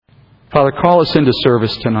Father, call us into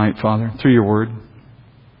service tonight, Father, through your word.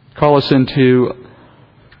 Call us into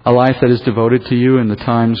a life that is devoted to you in the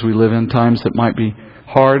times we live in, times that might be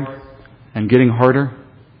hard and getting harder.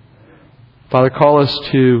 Father, call us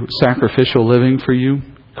to sacrificial living for you.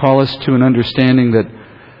 Call us to an understanding that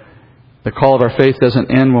the call of our faith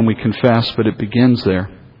doesn't end when we confess, but it begins there.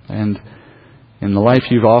 And in the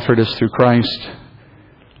life you've offered us through Christ,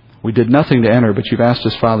 we did nothing to enter, but you've asked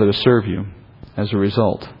us, Father, to serve you as a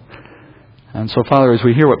result. And so, Father, as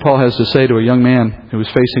we hear what Paul has to say to a young man who is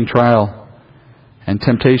facing trial and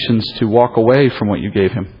temptations to walk away from what you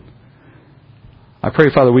gave him, I pray,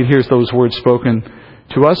 Father, we'd hear those words spoken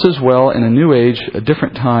to us as well in a new age, a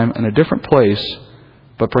different time, and a different place,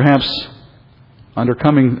 but perhaps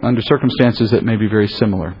under circumstances that may be very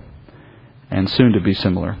similar and soon to be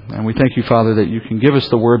similar. And we thank you, Father, that you can give us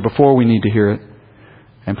the word before we need to hear it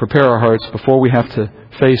and prepare our hearts before we have to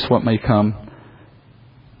face what may come,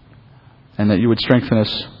 and that you would strengthen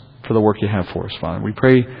us for the work you have for us, Father. We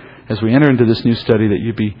pray as we enter into this new study that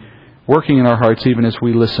you'd be working in our hearts even as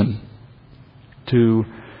we listen to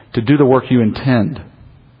do the work you intend,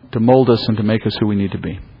 to mold us and to make us who we need to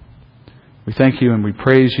be. We thank you and we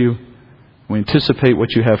praise you. We anticipate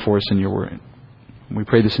what you have for us in your word. We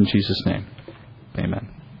pray this in Jesus' name. Amen.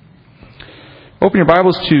 Open your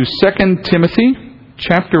Bibles to 2 Timothy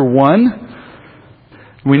chapter 1.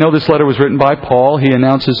 We know this letter was written by Paul. He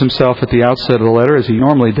announces himself at the outset of the letter, as he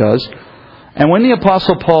normally does. And when the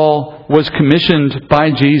Apostle Paul was commissioned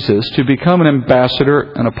by Jesus to become an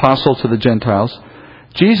ambassador, an apostle to the Gentiles,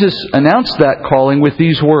 Jesus announced that calling with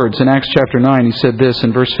these words. In Acts chapter 9, he said this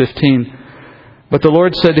in verse 15, "But the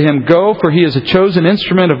Lord said to him, 'Go, for he is a chosen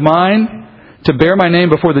instrument of mine to bear my name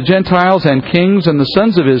before the Gentiles and kings and the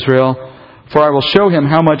sons of Israel, for I will show him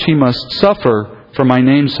how much he must suffer for my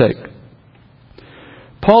name's sake.'"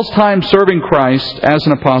 Paul's time serving Christ as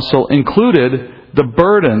an apostle included the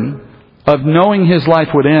burden of knowing his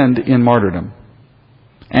life would end in martyrdom.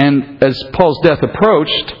 And as Paul's death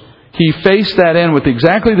approached, he faced that end with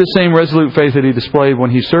exactly the same resolute faith that he displayed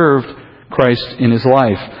when he served Christ in his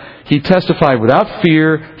life. He testified without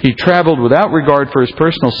fear, he traveled without regard for his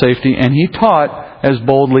personal safety, and he taught as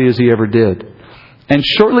boldly as he ever did. And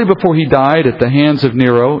shortly before he died at the hands of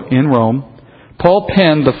Nero in Rome, Paul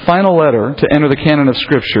penned the final letter to enter the canon of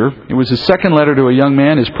Scripture. It was his second letter to a young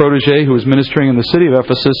man, his protege, who was ministering in the city of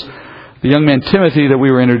Ephesus, the young man Timothy that we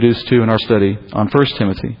were introduced to in our study on 1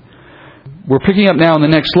 Timothy. We're picking up now in the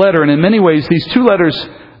next letter, and in many ways these two letters,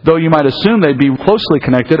 though you might assume they'd be closely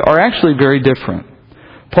connected, are actually very different.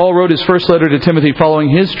 Paul wrote his first letter to Timothy following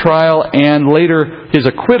his trial and later his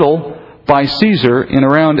acquittal by Caesar in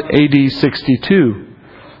around AD 62.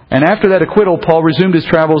 And after that acquittal, Paul resumed his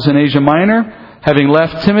travels in Asia Minor, having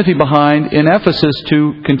left Timothy behind in Ephesus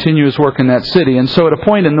to continue his work in that city. And so at a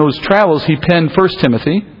point in those travels, he penned 1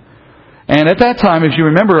 Timothy. And at that time, if you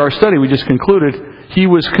remember our study we just concluded, he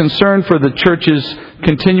was concerned for the church's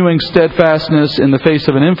continuing steadfastness in the face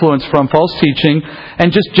of an influence from false teaching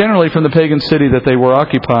and just generally from the pagan city that they were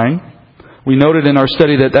occupying. We noted in our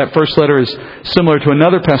study that that first letter is similar to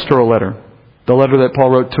another pastoral letter, the letter that Paul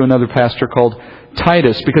wrote to another pastor called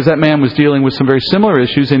Titus, because that man was dealing with some very similar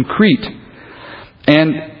issues in Crete.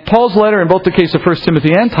 And Paul's letter, in both the case of 1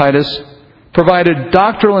 Timothy and Titus, provided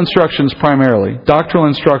doctrinal instructions primarily. Doctrinal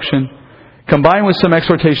instruction combined with some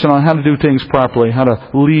exhortation on how to do things properly, how to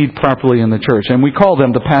lead properly in the church. And we call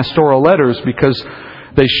them the pastoral letters because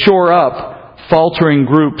they shore up faltering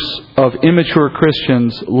groups of immature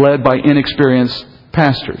Christians led by inexperienced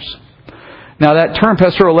pastors. Now that term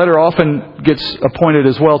pastoral letter often gets appointed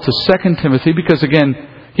as well to 2 Timothy because, again,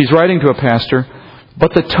 he's writing to a pastor.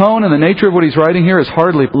 But the tone and the nature of what he's writing here is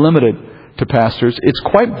hardly limited to pastors. It's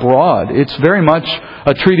quite broad. It's very much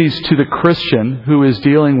a treatise to the Christian who is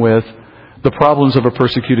dealing with the problems of a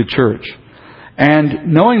persecuted church.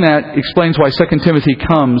 And knowing that explains why 2 Timothy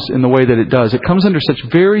comes in the way that it does. It comes under such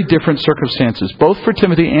very different circumstances, both for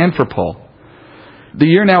Timothy and for Paul. The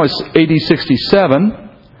year now is AD 67,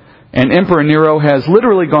 and Emperor Nero has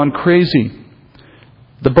literally gone crazy.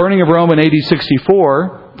 The burning of Rome in AD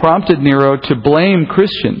 64 prompted Nero to blame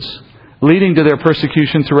Christians, leading to their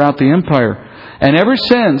persecution throughout the empire. And ever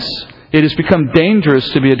since, it has become dangerous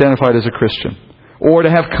to be identified as a Christian or to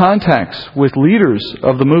have contacts with leaders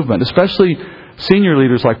of the movement, especially senior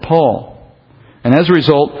leaders like Paul. And as a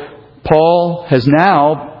result, Paul has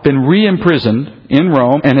now been re-imprisoned in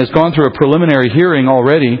Rome and has gone through a preliminary hearing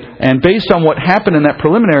already. And based on what happened in that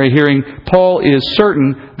preliminary hearing, Paul is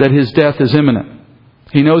certain that his death is imminent.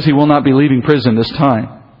 He knows he will not be leaving prison this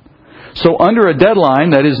time. So under a deadline,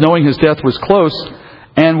 that is, knowing his death was close,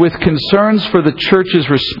 And with concerns for the church's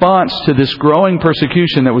response to this growing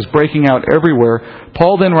persecution that was breaking out everywhere,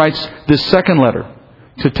 Paul then writes this second letter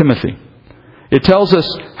to Timothy. It tells us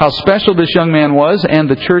how special this young man was and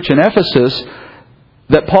the church in Ephesus,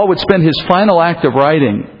 that Paul would spend his final act of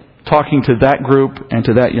writing talking to that group and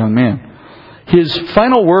to that young man. His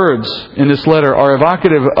final words in this letter are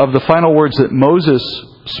evocative of the final words that Moses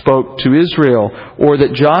spoke to Israel, or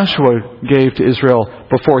that Joshua gave to Israel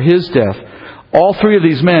before his death. All three of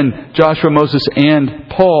these men, Joshua, Moses, and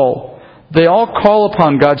Paul, they all call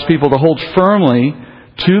upon God's people to hold firmly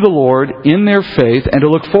to the Lord in their faith and to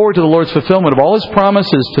look forward to the Lord's fulfillment of all His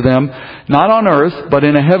promises to them, not on earth, but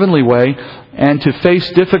in a heavenly way, and to face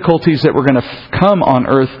difficulties that were going to come on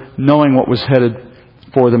earth, knowing what was headed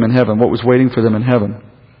for them in heaven, what was waiting for them in heaven.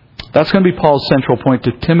 That's going to be Paul's central point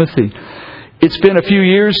to Timothy. It's been a few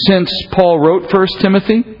years since Paul wrote 1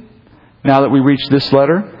 Timothy, now that we reach this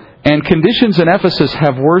letter, and conditions in Ephesus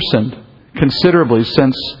have worsened considerably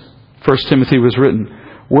since 1 Timothy was written.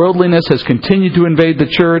 Worldliness has continued to invade the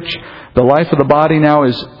church. The life of the body now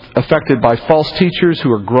is affected by false teachers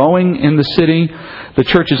who are growing in the city. The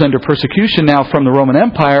church is under persecution now from the Roman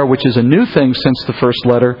Empire, which is a new thing since the first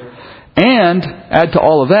letter. And, add to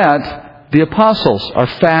all of that, the apostles are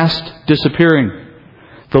fast disappearing.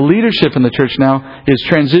 The leadership in the church now is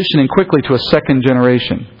transitioning quickly to a second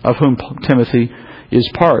generation, of whom Timothy is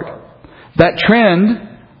part. That trend,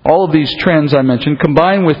 all of these trends I mentioned,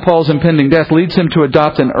 combined with Paul's impending death, leads him to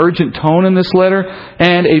adopt an urgent tone in this letter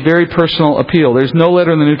and a very personal appeal. There's no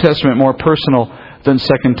letter in the New Testament more personal than 2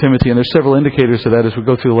 Timothy, and there's several indicators of that as we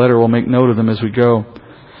go through the letter. We'll make note of them as we go.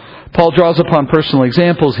 Paul draws upon personal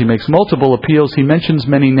examples. He makes multiple appeals. He mentions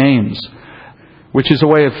many names, which is a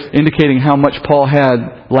way of indicating how much Paul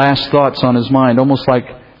had last thoughts on his mind, almost like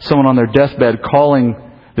someone on their deathbed calling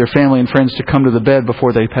their family and friends to come to the bed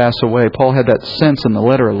before they pass away. Paul had that sense in the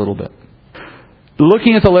letter a little bit.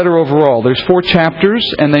 Looking at the letter overall, there's 4 chapters,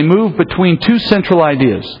 and they move between 2 central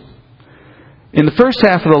ideas. In the first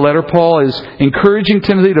half of the letter, Paul is encouraging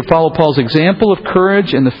Timothy to follow Paul's example of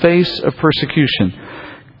courage in the face of persecution.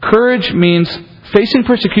 Courage means facing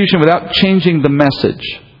persecution without changing the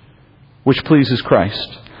message, which pleases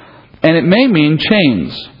Christ. And it may mean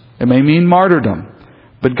chains. It may mean martyrdom.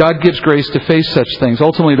 But God gives grace to face such things.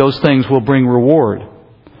 Ultimately, those things will bring reward.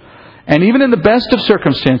 And even in the best of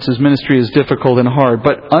circumstances, ministry is difficult and hard.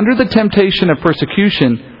 But under the temptation of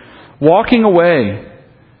persecution, walking away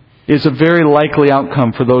is a very likely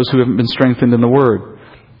outcome for those who haven't been strengthened in the Word.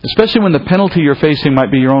 Especially when the penalty you're facing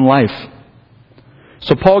might be your own life.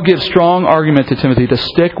 So Paul gives strong argument to Timothy to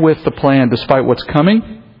stick with the plan despite what's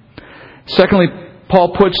coming. Secondly,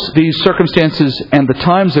 Paul puts these circumstances and the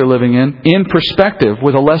times they're living in perspective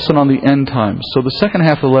with a lesson on the end times. So the second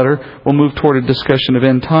half of the letter will move toward a discussion of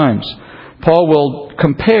end times. Paul will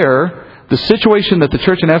compare the situation that the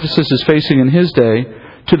church in Ephesus is facing in his day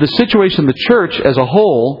to the situation the church as a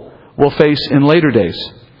whole will face in later days.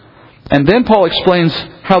 And then Paul explains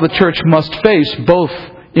how the church must face both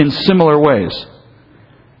in similar ways.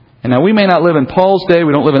 And now we may not live in Paul's day,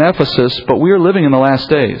 we don't live in Ephesus, but we are living in the last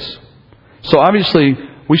days. So obviously,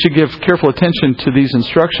 we should give careful attention to these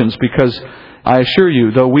instructions because I assure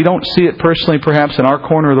you, though we don't see it personally perhaps in our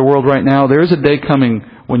corner of the world right now, there is a day coming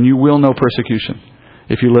when you will know persecution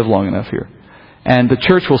if you live long enough here. And the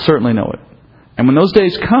church will certainly know it. And when those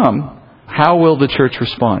days come, how will the church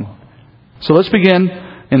respond? So let's begin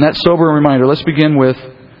in that sober reminder. Let's begin with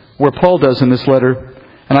where Paul does in this letter.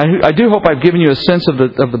 And I do hope I've given you a sense of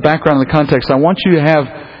the background and the context. I want you to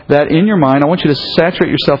have that in your mind. I want you to saturate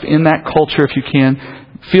yourself in that culture if you can,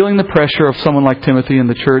 feeling the pressure of someone like Timothy in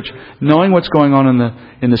the church, knowing what's going on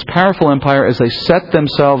in this powerful empire as they set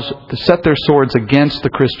their swords against the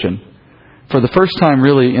Christian for the first time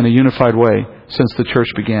really in a unified way since the church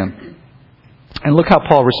began. And look how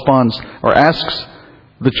Paul responds or asks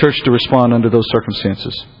the church to respond under those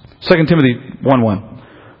circumstances. 2 Timothy 1:1.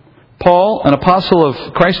 Paul, an apostle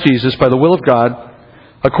of Christ Jesus by the will of God,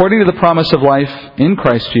 according to the promise of life in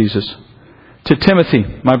Christ Jesus, to Timothy,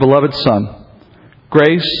 my beloved son,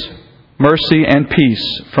 grace, mercy, and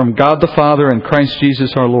peace from God the Father and Christ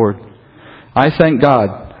Jesus our Lord. I thank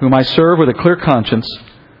God, whom I serve with a clear conscience,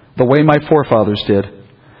 the way my forefathers did,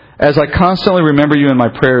 as I constantly remember you in my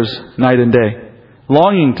prayers night and day,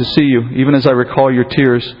 longing to see you, even as I recall your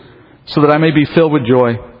tears, so that I may be filled with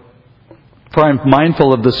joy. For I am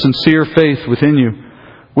mindful of the sincere faith within you,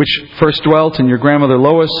 which first dwelt in your grandmother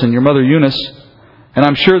Lois and your mother Eunice, and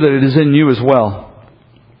I'm sure that it is in you as well.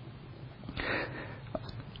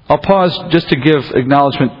 I'll pause just to give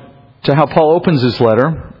acknowledgement to how Paul opens his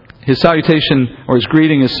letter. His salutation or his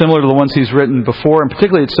greeting is similar to the ones he's written before, and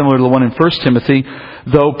particularly it's similar to the one in 1 Timothy,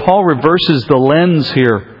 though Paul reverses the lens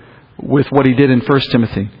here with what he did in 1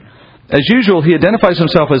 Timothy. As usual, he identifies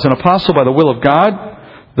himself as an apostle by the will of God.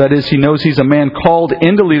 That is, he knows he's a man called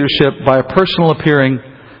into leadership by a personal appearing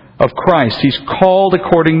of Christ. He's called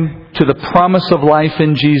according to the promise of life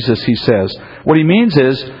in Jesus, he says. What he means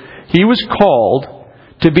is, he was called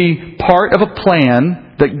to be part of a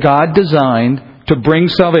plan that God designed to bring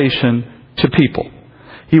salvation to people.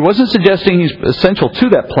 He wasn't suggesting he's essential to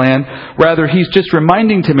that plan. Rather, he's just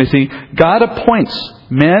reminding Timothy, God appoints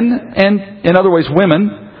men and, in other ways,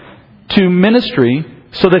 women to ministry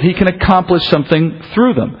so that he can accomplish something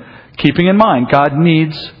through them. Keeping in mind, God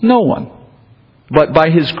needs no one. But by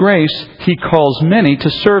his grace, he calls many to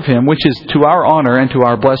serve him, which is to our honor and to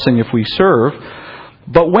our blessing if we serve.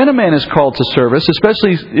 But when a man is called to service,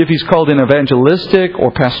 especially if he's called in evangelistic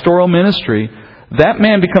or pastoral ministry, that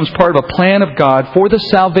man becomes part of a plan of God for the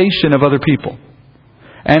salvation of other people.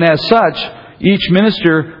 And as such, each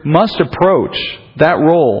minister must approach that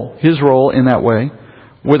role, his role in that way,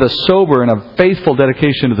 with a sober and a faithful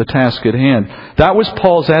dedication to the task at hand. That was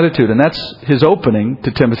Paul's attitude, and that's his opening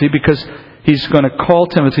to Timothy, because he's going to call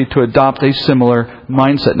Timothy to adopt a similar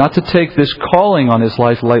mindset, not to take this calling on his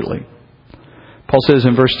life lightly. Paul says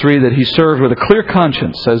in verse 3 that he served with a clear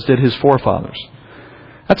conscience, as did his forefathers.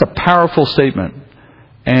 That's a powerful statement,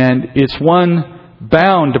 and it's one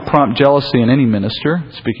bound to prompt jealousy in any minister,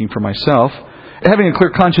 speaking for myself. Having a clear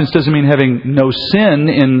conscience doesn't mean having no sin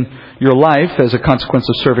in your life as a consequence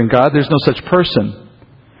of serving God. There's no such person.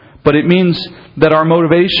 But it means that our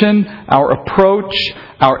motivation, our approach,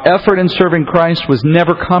 our effort in serving Christ was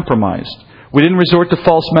never compromised. We didn't resort to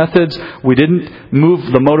false methods. We didn't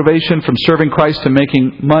move the motivation from serving Christ to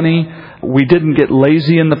making money. We didn't get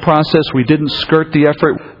lazy in the process. We didn't skirt the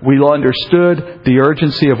effort. We understood the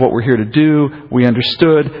urgency of what we're here to do. We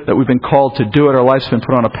understood that we've been called to do it. Our life's been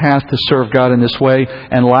put on a path to serve God in this way.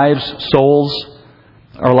 And lives, souls,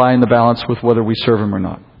 are lying in the balance with whether we serve Him or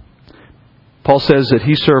not. Paul says that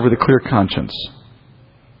he served with a clear conscience.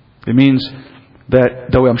 It means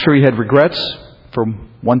that though I'm sure he had regrets for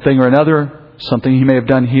one thing or another, something he may have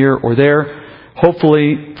done here or there,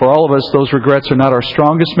 hopefully for all of us those regrets are not our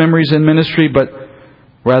strongest memories in ministry, but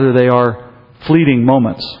rather they are fleeting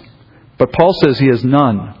moments. But Paul says he has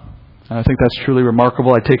none. And I think that's truly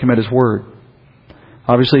remarkable. I take him at his word.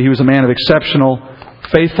 Obviously he was a man of exceptional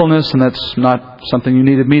faithfulness, and that's not something you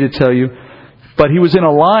needed me to tell you. But he was in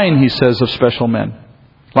a line, he says, of special men,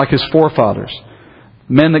 like his forefathers.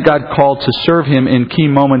 Men that God called to serve Him in key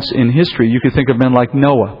moments in history. You could think of men like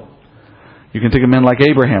Noah. You can think of men like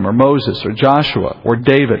Abraham or Moses or Joshua or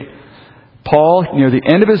David. Paul, near the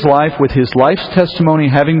end of his life, with his life's testimony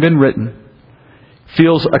having been written,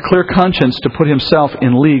 feels a clear conscience to put himself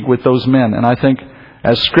in league with those men. And I think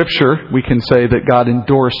as Scripture, we can say that God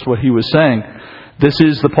endorsed what he was saying. This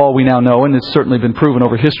is the Paul we now know, and it's certainly been proven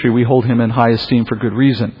over history. We hold him in high esteem for good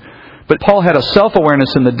reason. But Paul had a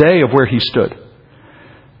self-awareness in the day of where he stood.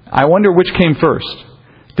 I wonder which came first.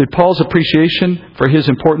 Did Paul's appreciation for his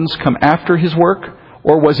importance come after his work?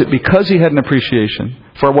 Or was it because he had an appreciation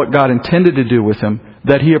for what God intended to do with him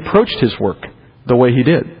that he approached his work the way he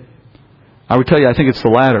did? I would tell you, I think it's the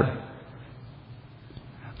latter.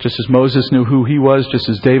 Just as Moses knew who he was, just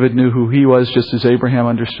as David knew who he was, just as Abraham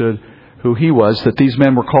understood who he was, that these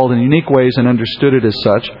men were called in unique ways and understood it as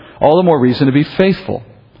such, all the more reason to be faithful.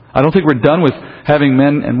 I don't think we're done with having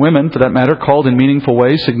men and women, for that matter, called in meaningful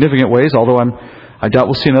ways, significant ways, although I doubt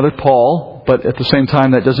we'll see another Paul, but at the same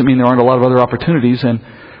time that doesn't mean there aren't a lot of other opportunities, and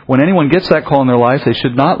when anyone gets that call in their life, they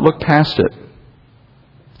should not look past it.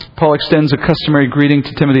 Paul extends a customary greeting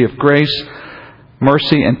to Timothy of grace,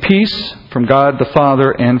 mercy, and peace from God the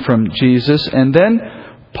Father and from Jesus, and then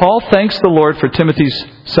Paul thanks the Lord for Timothy's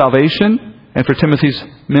salvation and for Timothy's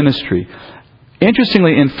ministry.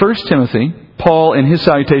 Interestingly, in 1 Timothy, Paul, in his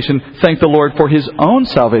salutation, thanked the Lord for his own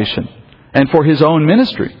salvation and for his own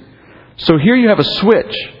ministry. So here you have a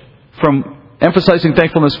switch from emphasizing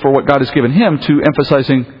thankfulness for what God has given him to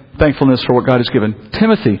emphasizing thankfulness for what God has given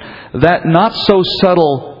Timothy. That not so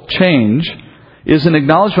subtle change is an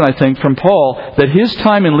acknowledgement, I think, from Paul that his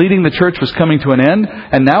time in leading the church was coming to an end,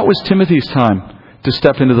 and now it was Timothy's time to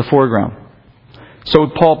step into the foreground. So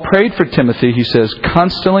Paul prayed for Timothy, he says,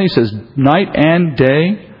 constantly, he says, night and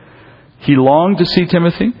day. He longed to see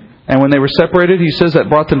Timothy. And when they were separated, he says that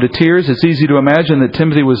brought them to tears. It's easy to imagine that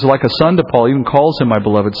Timothy was like a son to Paul. He even calls him my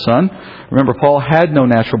beloved son. Remember, Paul had no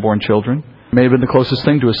natural-born children. It may have been the closest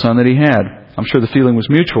thing to a son that he had. I'm sure the feeling was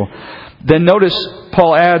mutual. Then notice,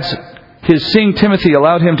 Paul adds, his seeing Timothy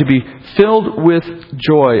allowed him to be filled with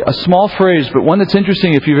joy. A small phrase, but one that's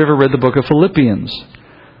interesting if you've ever read the book of Philippians.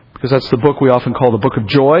 Because that's the book we often call the book of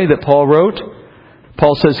joy that Paul wrote.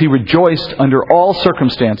 Paul says he rejoiced under all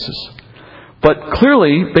circumstances. But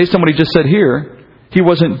clearly, based on what he just said here, he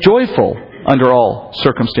wasn't joyful under all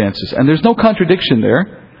circumstances. And there's no contradiction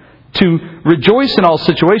there. To rejoice in all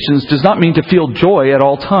situations does not mean to feel joy at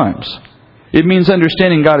all times. It means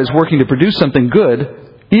understanding God is working to produce something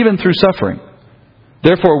good, even through suffering.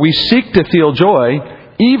 Therefore, we seek to feel joy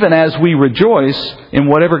even as we rejoice in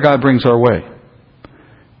whatever God brings our way.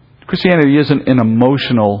 Christianity isn't an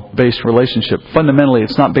emotional-based relationship. Fundamentally,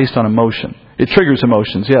 it's not based on emotion. It triggers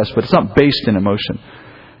emotions, yes, but it's not based in emotion.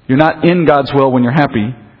 You're not in God's will when you're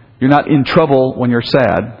happy. You're not in trouble when you're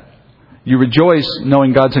sad. You rejoice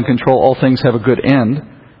knowing God's in control. All things have a good end.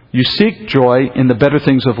 You seek joy in the better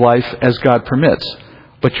things of life as God permits.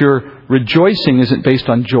 But your rejoicing isn't based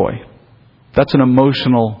on joy. That's an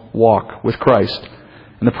emotional walk with Christ.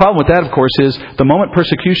 And the problem with that, of course, is the moment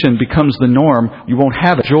persecution becomes the norm, you won't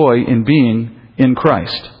have joy in being in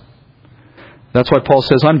Christ. That's why Paul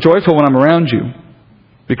says, I'm joyful when I'm around you.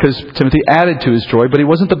 Because Timothy added to his joy, but he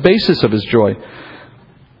wasn't the basis of his joy.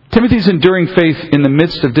 Timothy's enduring faith in the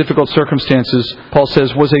midst of difficult circumstances, Paul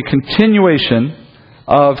says, was a continuation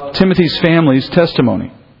of Timothy's family's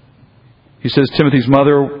testimony. He says Timothy's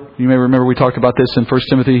mother, you may remember we talked about this in 1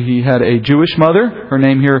 Timothy, he had a Jewish mother. Her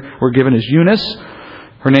name here we're given as Eunice.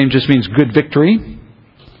 Her name just means good victory.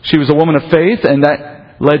 She was a woman of faith, and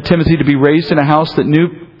that led Timothy to be raised in a house that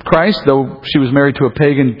knew Christ, though she was married to a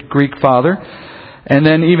pagan Greek father. And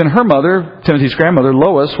then even her mother, Timothy's grandmother,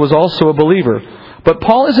 Lois, was also a believer. But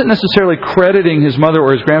Paul isn't necessarily crediting his mother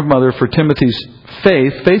or his grandmother for Timothy's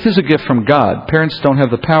faith. Faith is a gift from God. Parents don't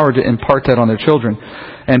have the power to impart that on their children.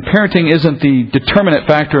 And parenting isn't the determinant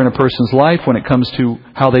factor in a person's life when it comes to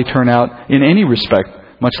how they turn out in any respect,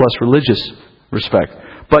 much less religious respect.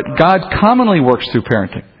 But God commonly works through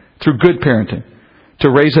parenting, through good parenting,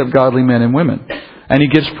 to raise up godly men and women. And He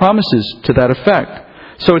gives promises to that effect.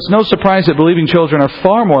 So it's no surprise that believing children are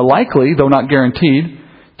far more likely, though not guaranteed,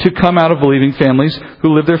 to come out of believing families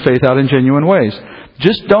who live their faith out in genuine ways.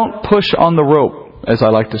 Just don't push on the rope, as I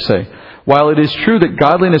like to say. While it is true that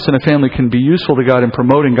godliness in a family can be useful to God in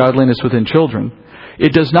promoting godliness within children,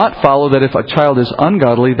 it does not follow that if a child is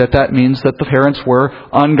ungodly, that means that the parents were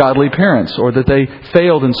ungodly parents, or that they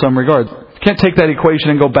failed in some regard. You can't take that equation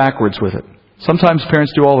and go backwards with it. Sometimes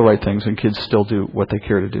parents do all the right things and kids still do what they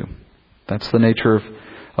care to do. That's the nature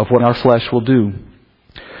of what our flesh will do.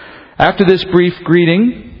 After this brief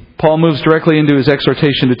greeting, Paul moves directly into his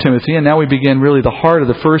exhortation to Timothy, and now we begin really the heart of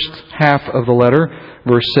the first half of the letter,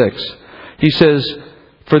 verse 6. He says,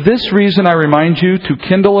 "For this reason I remind you to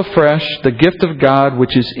kindle afresh the gift of God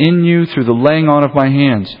which is in you through the laying on of my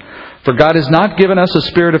hands. For God has not given us a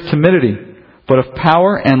spirit of timidity, but of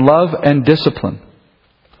power and love and discipline."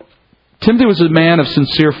 Timothy was a man of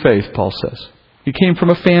sincere faith, Paul says. He came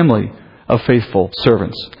from a family of faithful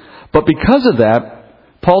servants. But because of that,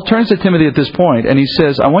 Paul turns to Timothy at this point and he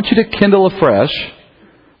says, I want you to kindle afresh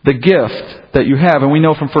the gift that you have. And we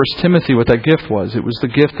know from 1 Timothy what that gift was. It was the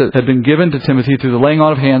gift that had been given to Timothy through the laying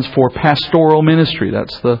on of hands for pastoral ministry.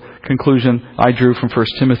 That's the conclusion I drew from 1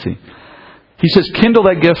 Timothy. He says, kindle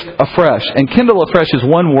that gift afresh. And kindle afresh is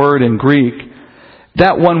one word in Greek.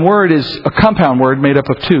 That one word is a compound word made up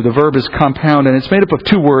of two. The verb is compound, and it's made up of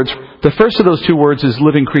two words. The first of those two words is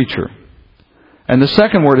living creature. And the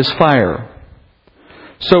second word is fire.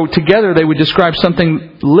 So together they would describe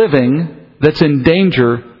something living that's in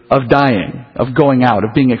danger of dying, of going out,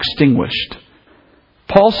 of being extinguished.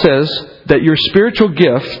 Paul says that your spiritual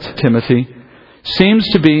gift, Timothy, seems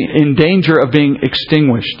to be in danger of being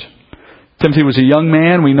extinguished. Timothy was a young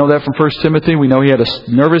man. We know that from 1 Timothy. We know he had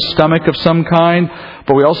a nervous stomach of some kind.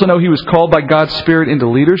 But we also know he was called by God's Spirit into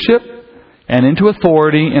leadership and into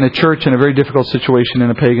authority in a church in a very difficult situation in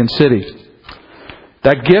a pagan city.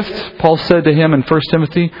 That gift, Paul said to him in 1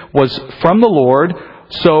 Timothy, was from the Lord.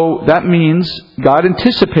 So that means God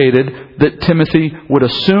anticipated that Timothy would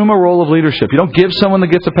assume a role of leadership. You don't give someone the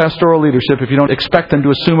gift of pastoral leadership if you don't expect them to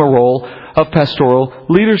assume a role of pastoral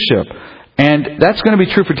leadership. And that's going to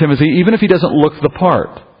be true for Timothy, even if he doesn't look the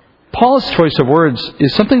part. Paul's choice of words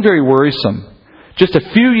is something very worrisome. Just a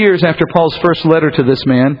few years after Paul's first letter to this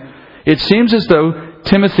man, it seems as though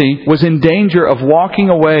Timothy was in danger of walking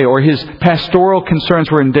away, or his pastoral concerns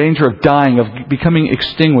were in danger of dying, of becoming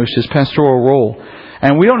extinguished, his pastoral role.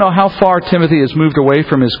 And we don't know how far Timothy has moved away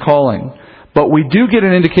from his calling, but we do get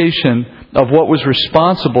an indication of what was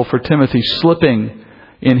responsible for Timothy slipping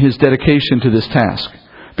in his dedication to this task.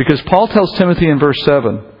 Because Paul tells Timothy in verse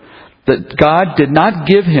 7 that God did not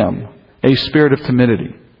give him a spirit of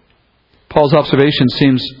timidity. Paul's observation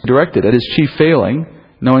seems directed at his chief failing,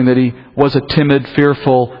 knowing that he was a timid,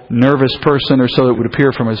 fearful, nervous person, or so it would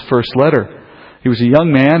appear from his first letter. He was a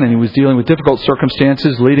young man and he was dealing with difficult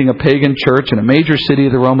circumstances, leading a pagan church in a major city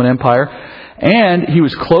of the Roman Empire. And he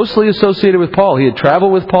was closely associated with Paul. He had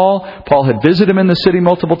traveled with Paul. Paul had visited him in the city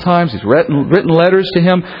multiple times. He's written letters to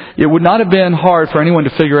him. It would not have been hard for anyone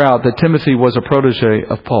to figure out that Timothy was a protege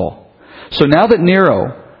of Paul. So now that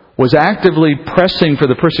Nero was actively pressing for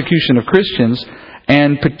the persecution of Christians,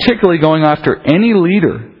 and particularly going after any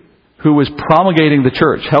leader who was promulgating the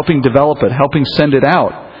church, helping develop it, helping send it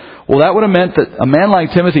out, well, that would have meant that a man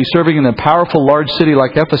like Timothy, serving in a powerful large city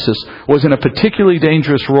like Ephesus, was in a particularly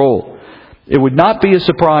dangerous role. It would not be a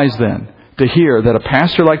surprise then to hear that a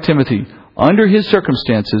pastor like Timothy, under his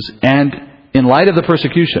circumstances and in light of the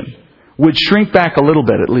persecution, would shrink back a little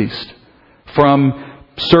bit at least from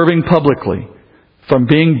serving publicly, from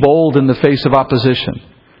being bold in the face of opposition,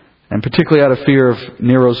 and particularly out of fear of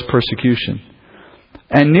Nero's persecution.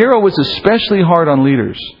 And Nero was especially hard on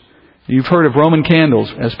leaders. You've heard of Roman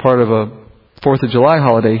candles as part of a 4th of July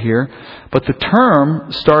holiday here, but the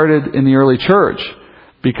term started in the early church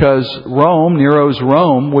because Nero's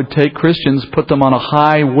Rome, would take Christians, put them on a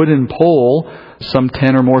high wooden pole, some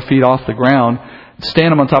 10 or more feet off the ground,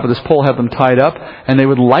 stand them on top of this pole, have them tied up, and they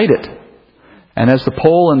would light it. And as the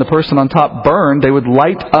pole and the person on top burned, they would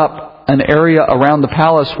light up an area around the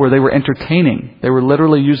palace where they were entertaining. They were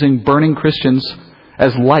literally using burning Christians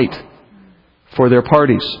as light for their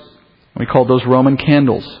parties. We called those Roman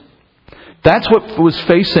candles. That's what was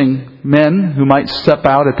facing men who might step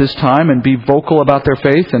out at this time and be vocal about their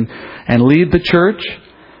faith and lead the church.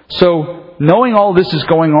 So, knowing all this is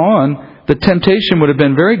going on, the temptation would have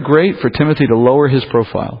been very great for Timothy to lower his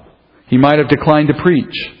profile. He might have declined to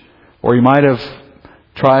preach, or he might have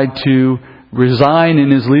tried to resign in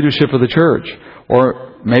his leadership of the church,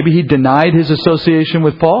 or maybe he denied his association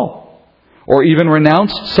with Paul, or even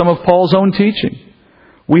renounced some of Paul's own teaching.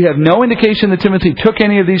 We have no indication that Timothy took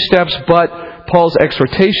any of these steps, but Paul's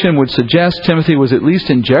exhortation would suggest Timothy was at least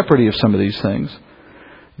in jeopardy of some of these things.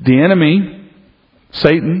 The enemy,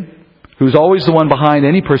 Satan, who's always the one behind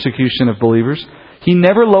any persecution of believers, he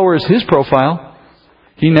never lowers his profile.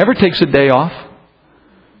 He never takes a day off.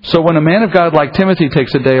 So when a man of God like Timothy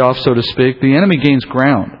takes a day off, so to speak, the enemy gains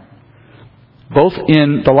ground, both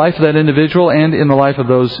in the life of that individual and in the life of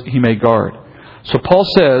those he may guard. So Paul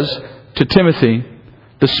says to Timothy,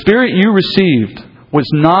 the spirit you received was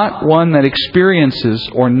not one that experiences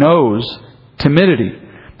or knows timidity.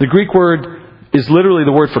 The Greek word is literally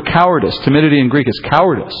the word for cowardice. Timidity in Greek is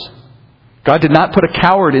cowardice. God did not put a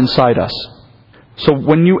coward inside us. So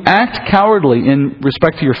when you act cowardly in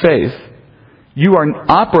respect to your faith, you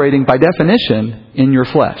are operating by definition in your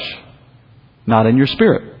flesh, not in your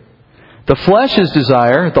spirit. The flesh's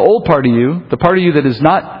desire, the old part of you, the part of you that is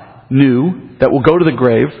not new, that will go to the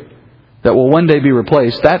grave, that will one day be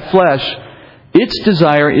replaced, that flesh, its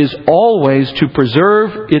desire is always to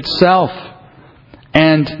preserve itself.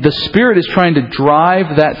 And the Spirit is trying to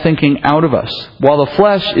drive that thinking out of us, while the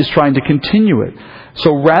flesh is trying to continue it.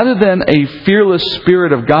 So rather than a fearless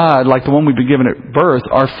Spirit of God like the one we've been given at birth,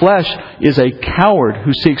 our flesh is a coward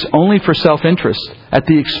who seeks only for self-interest at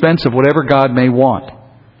the expense of whatever God may want.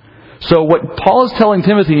 So what Paul is telling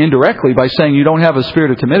Timothy indirectly by saying you don't have a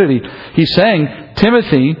spirit of timidity, he's saying,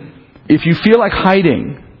 Timothy, if you feel like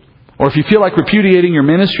hiding, or if you feel like repudiating your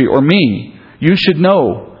ministry or me, you should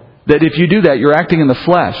know that if you do that, you're acting in the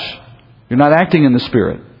flesh. You're not acting in the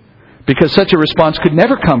Spirit. Because such a response could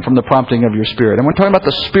never come from the prompting of your Spirit. And we're talking about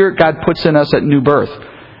the Spirit God puts in us at new birth,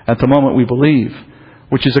 at the moment we believe,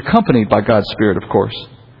 which is accompanied by God's Spirit, of course.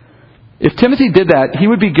 If Timothy did that, he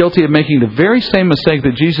would be guilty of making the very same mistake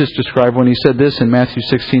that Jesus described when he said this in Matthew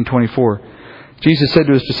 16:24. Jesus said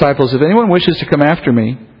to his disciples, if anyone wishes to come after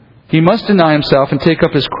me, he must deny himself and take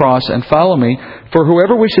up his cross and follow me. For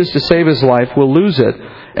whoever wishes to save his life will lose it,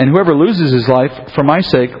 and whoever loses his life for my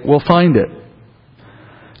sake will find it.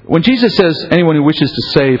 When Jesus says anyone who wishes to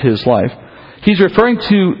save his life, he's referring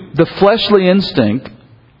to the fleshly instinct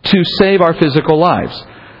to save our physical lives.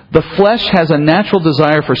 The flesh has a natural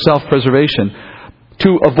desire for self-preservation,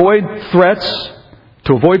 to avoid threats,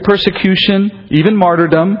 to avoid persecution, even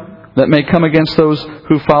martyrdom that may come against those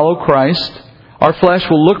who follow Christ. Our flesh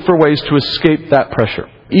will look for ways to escape that pressure,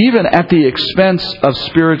 even at the expense of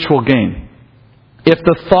spiritual gain. If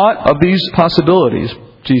the thought of these possibilities,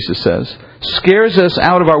 Jesus says, scares us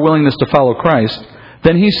out of our willingness to follow Christ,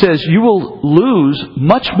 then he says you will lose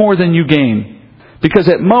much more than you gain. Because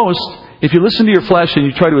at most, if you listen to your flesh and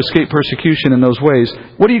you try to escape persecution in those ways,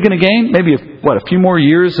 what are you going to gain? Maybe, a few more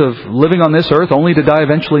years of living on this earth only to die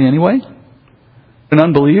eventually anyway? An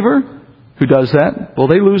unbeliever who does that, well,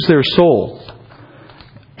 they lose their soul.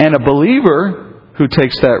 And a believer who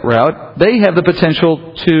takes that route, they have the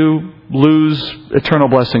potential to lose eternal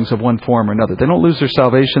blessings of one form or another. They don't lose their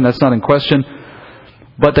salvation, that's not in question,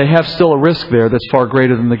 but they have still a risk there that's far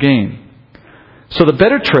greater than the gain. So the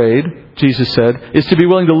better trade, Jesus said, is to be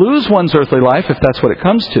willing to lose one's earthly life, if that's what it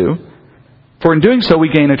comes to, for in doing so we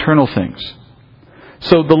gain eternal things.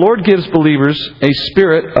 So the Lord gives believers a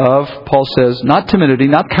spirit of, Paul says, not timidity,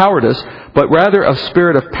 not cowardice, but rather a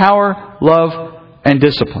spirit of power, love, and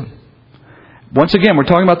discipline. Once again, we're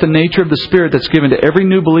talking about the nature of the Spirit that's given to every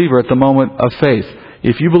new believer at the moment of faith.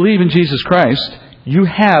 If you believe in Jesus Christ, you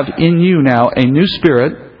have in you now a new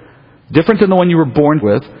spirit, different than the one you were born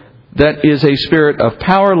with, that is a spirit of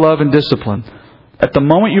power, love, and discipline. At the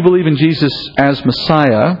moment you believe in Jesus as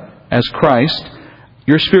Messiah, as Christ,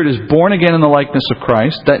 your spirit is born again in the likeness of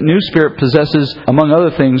Christ. That new spirit possesses, among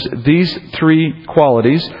other things, these three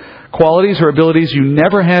qualities. Qualities or abilities you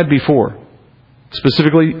never had before.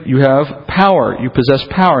 Specifically, you have power. You possess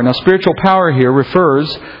power. Now, spiritual power here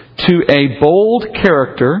refers to a bold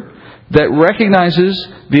character that recognizes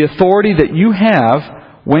the authority that you have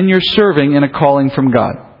when you're serving in a calling from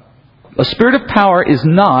God. A spirit of power is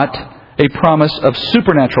not a promise of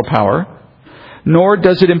supernatural power, nor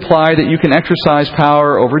does it imply that you can exercise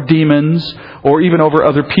power over demons or even over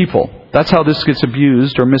other people. That's how this gets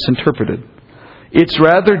abused or misinterpreted. It's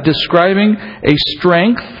rather describing a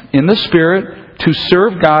strength in the Spirit to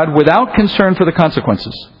serve God without concern for the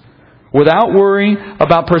consequences, without worry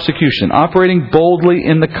about persecution, operating boldly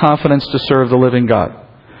in the confidence to serve the living God.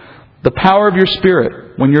 The power of your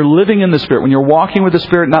Spirit, when you're living in the Spirit, when you're walking with the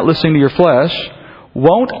Spirit, not listening to your flesh,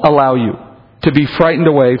 won't allow you to be frightened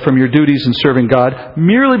away from your duties in serving God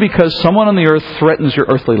merely because someone on the earth threatens your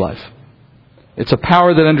earthly life. It's a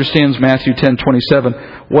power that understands Matthew 10:27.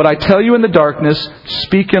 What I tell you in the darkness,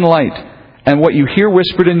 speak in light. And what you hear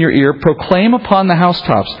whispered in your ear, proclaim upon the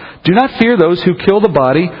housetops. Do not fear those who kill the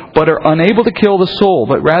body, but are unable to kill the soul,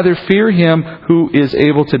 but rather fear Him who is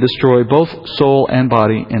able to destroy both soul and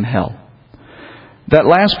body in hell. That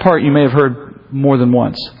last part you may have heard more than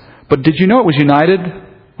once. But did you know it was united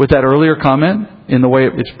with that earlier comment in the way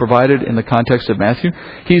it's provided in the context of Matthew?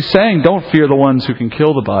 He's saying, don't fear the ones who can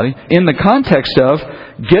kill the body. In the context of,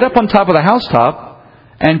 get up on top of the housetop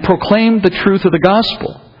and proclaim the truth of the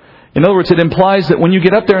gospel. In other words, it implies that when you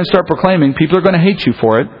get up there and start proclaiming, people are going to hate you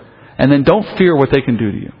for it, and then don't fear what they can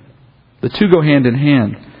do to you. The two go hand in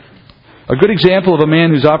hand. A good example of a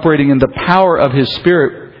man who's operating in the power of his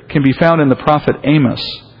Spirit can be found in the prophet Amos,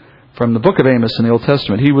 from the book of Amos in the Old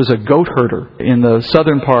Testament. He was a goat herder in the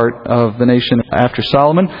southern part of the nation after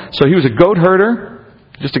Solomon. So he was a goat herder,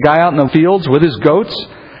 just a guy out in the fields with his goats.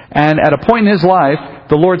 And at a point in his life,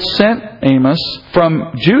 the Lord sent Amos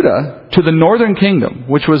from Judah to the northern kingdom,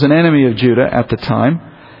 which was an enemy of Judah at the time,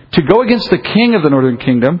 to go against the king of the northern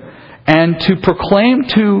kingdom and to proclaim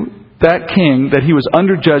to that king that he was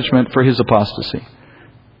under judgment for his apostasy.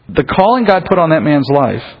 The calling God put on that man's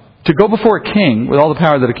life to go before a king with all the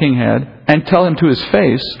power that a king had and tell him to his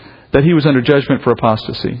face that he was under judgment for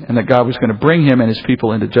apostasy and that God was going to bring him and his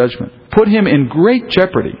people into judgment. Put him in great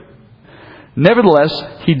jeopardy. Nevertheless,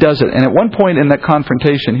 he does it. And at one point in that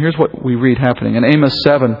confrontation, here's what we read happening. In Amos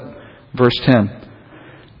 7, verse 10.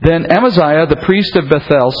 Then Amaziah, the priest of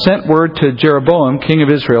Bethel, sent word to Jeroboam, king of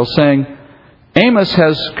Israel, saying, Amos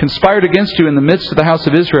has conspired against you in the midst of the house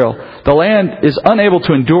of Israel. The land is unable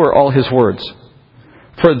to endure all his words.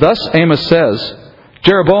 For thus Amos says,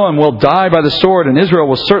 Jeroboam will die by the sword, and Israel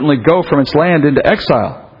will certainly go from its land into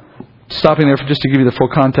exile. Stopping there just to give you the full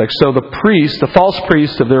context. So the priest, the false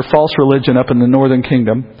priest of their false religion up in the northern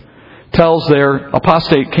kingdom, tells their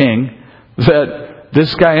apostate king that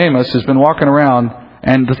this guy Amos has been walking around,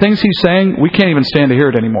 and the things he's saying, we can't even stand to hear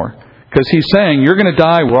it anymore. Because he's saying, you're going to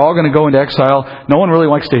die, we're all going to go into exile. No one really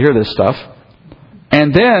likes to hear this stuff.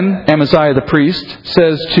 And then Amaziah the priest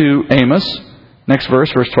says to Amos, next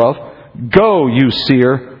verse, verse 12, Go, you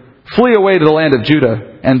seer, flee away to the land of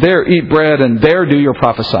Judah, and there eat bread, and there do your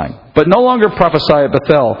prophesying. But no longer prophesy at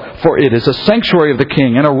Bethel, for it is a sanctuary of the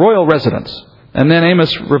king and a royal residence. And then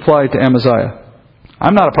Amos replied to Amaziah,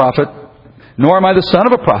 I'm not a prophet, nor am I the son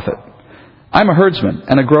of a prophet. I'm a herdsman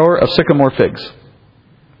and a grower of sycamore figs.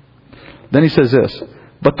 Then he says this,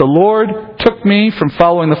 But the Lord took me from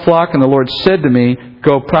following the flock, and the Lord said to me,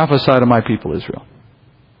 Go prophesy to my people Israel.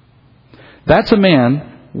 That's a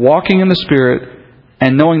man walking in the Spirit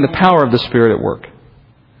and knowing the power of the Spirit at work.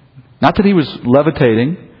 Not that he was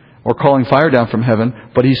levitating or calling fire down from heaven,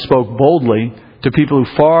 but he spoke boldly to people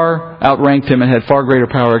who far outranked him and had far greater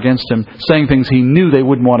power against him, saying things he knew they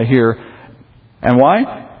wouldn't want to hear. And why?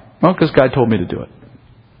 Well, because God told me to do it.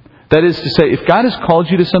 That is to say, if God has called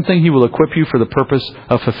you to something, He will equip you for the purpose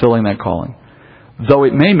of fulfilling that calling, though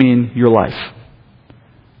it may mean your life.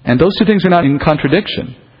 And those two things are not in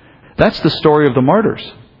contradiction. That's the story of the martyrs.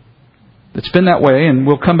 It's been that way, and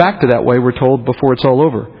we'll come back to that way, we're told, before it's all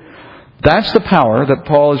over. That's the power that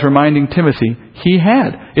Paul is reminding Timothy he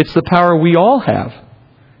had. It's the power we all have.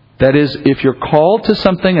 That is, if you're called to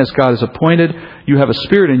something as God has appointed, you have a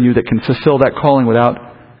spirit in you that can fulfill that calling without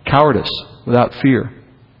cowardice, without fear.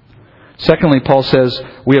 Secondly, Paul says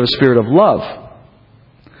we have a spirit of love.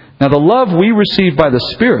 Now, the love we receive by the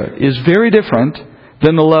Spirit is very different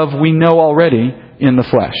than the love we know already in the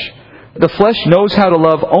flesh. The flesh knows how to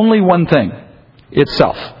love only one thing,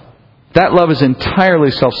 itself. That love is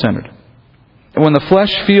entirely self-centered. And when the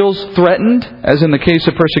flesh feels threatened, as in the case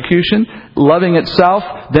of persecution, loving itself,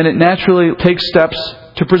 then it naturally takes steps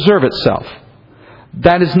to preserve itself.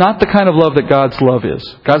 That is not the kind of love that God's love is.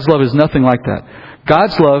 God's love is nothing like that.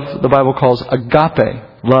 God's love, the Bible calls agape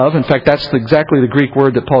love. In fact, that's exactly the Greek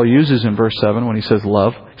word that Paul uses in verse 7 when he says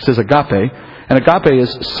love. He says agape. And agape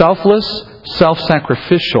is selfless,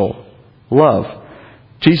 self-sacrificial love.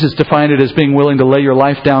 Jesus defined it as being willing to lay your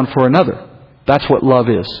life down for another. That's what love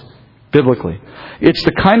is, biblically. It's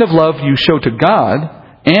the kind of love you show to God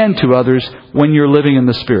and to others when you're living in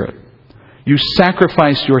the Spirit. You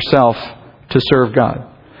sacrifice yourself to serve God.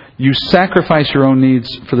 You sacrifice your own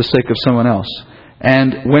needs for the sake of someone else.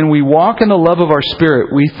 And when we walk in the love of our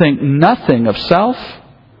Spirit, we think nothing of self,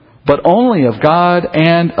 but only of God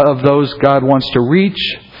and of those God wants to reach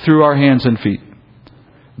through our hands and feet.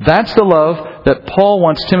 That's the love that Paul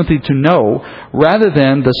wants Timothy to know, rather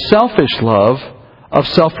than the selfish love of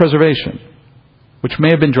self-preservation, which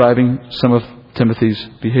may have been driving some of Timothy's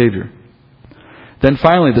behavior. Then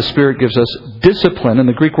finally, the Spirit gives us discipline, and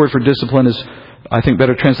the Greek word for discipline is, I think,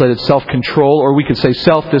 better translated self-control, or we could say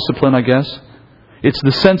self-discipline, I guess. It's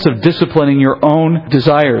the sense of disciplining your own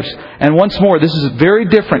desires. And once more, this is very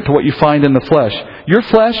different to what you find in the flesh. Your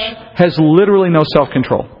flesh has literally no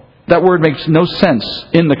self-control. That word makes no sense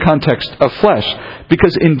in the context of flesh,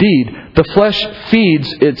 because indeed, the flesh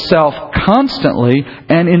feeds itself constantly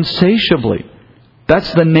and insatiably.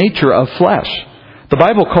 That's the nature of flesh. The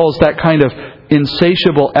Bible calls that kind of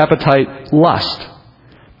insatiable appetite lust.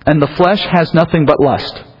 And the flesh has nothing but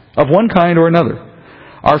lust, of one kind or another.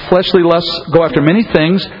 Our fleshly lusts go after many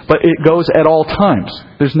things, but it goes at all times.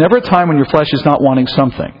 There's never a time when your flesh is not wanting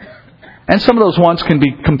something. And some of those wants can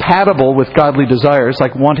be compatible with godly desires,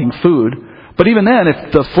 like wanting food. But even then,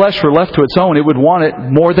 if the flesh were left to its own, it would want it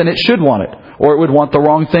more than it should want it. Or it would want the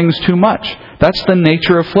wrong things too much. That's the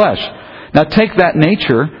nature of flesh. Now take that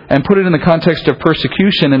nature and put it in the context of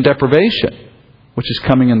persecution and deprivation, which is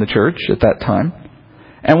coming in the church at that time.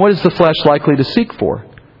 And what is the flesh likely to seek for?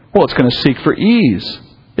 Well, it's going to seek for ease.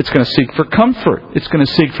 It's going to seek for comfort. It's going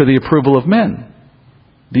to seek for the approval of men.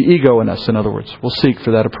 The ego in us, in other words, will seek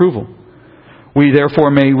for that approval. We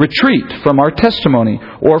therefore may retreat from our testimony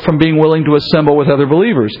or from being willing to assemble with other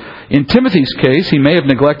believers. In Timothy's case, he may have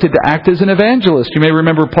neglected to act as an evangelist. You may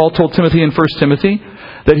remember Paul told Timothy in 1 Timothy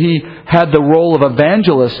that he had the role of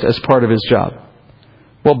evangelist as part of his job.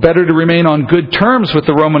 Well, better to remain on good terms with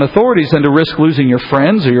the Roman authorities than to risk losing your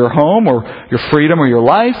friends or your home or your freedom or your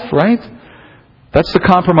life, right? That's the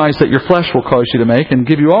compromise that your flesh will cause you to make and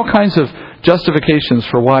give you all kinds of justifications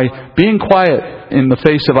for why being quiet in the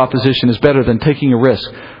face of opposition is better than taking a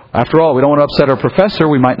risk. After all, we don't want to upset our professor,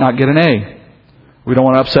 we might not get an A. We don't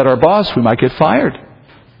want to upset our boss, we might get fired.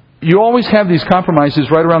 You always have these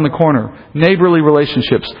compromises right around the corner. Neighborly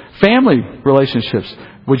relationships, family relationships.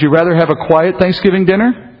 Would you rather have a quiet Thanksgiving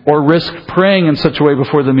dinner or risk praying in such a way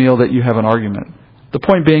before the meal that you have an argument? The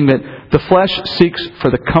point being that the flesh seeks for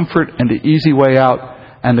the comfort and the easy way out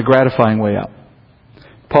and the gratifying way out.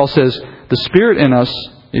 Paul says, the Spirit in us,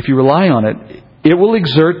 if you rely on it, it will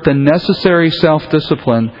exert the necessary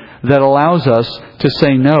self-discipline that allows us to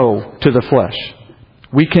say no to the flesh.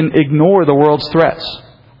 We can ignore the world's threats.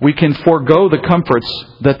 We can forego the comforts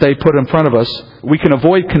that they put in front of us. We can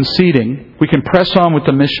avoid conceding. We can press on with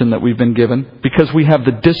the mission that we've been given because we have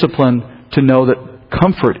the discipline to know that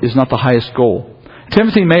comfort is not the highest goal.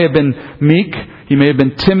 Timothy may have been meek, he may have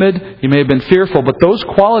been timid, he may have been fearful, but those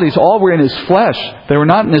qualities all were in his flesh. They were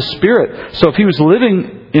not in his spirit. So if he was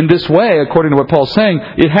living in this way, according to what Paul's saying,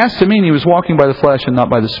 it has to mean he was walking by the flesh and not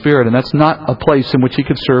by the Spirit, and that's not a place in which he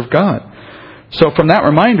could serve God. So from that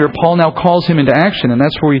reminder, Paul now calls him into action, and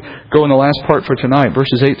that's where we go in the last part for tonight,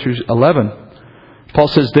 verses 8 through 11. Paul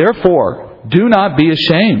says, therefore, do not be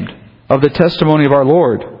ashamed of the testimony of our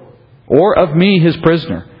Lord, or of me, His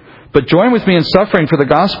prisoner. But join with me in suffering for the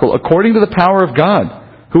gospel, according to the power of God,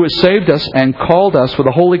 who has saved us and called us with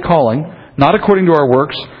a holy calling, not according to our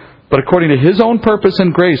works, but according to His own purpose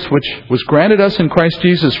and grace, which was granted us in Christ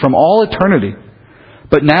Jesus from all eternity,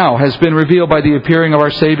 but now has been revealed by the appearing of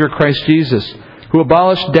our Savior Christ Jesus, who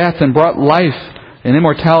abolished death and brought life and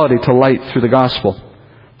immortality to light through the gospel,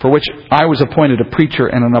 for which I was appointed a preacher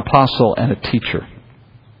and an apostle and a teacher.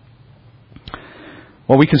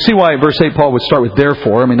 Well, we can see why verse 8 Paul would start with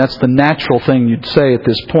therefore. I mean, that's the natural thing you'd say at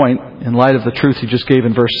this point in light of the truth he just gave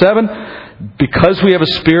in verse 7. Because we have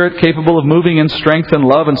a spirit capable of moving in strength and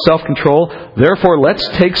love and self-control, therefore let's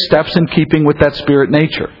take steps in keeping with that spirit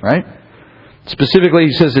nature, right? Specifically,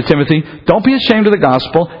 he says to Timothy, don't be ashamed of the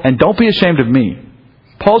gospel and don't be ashamed of me.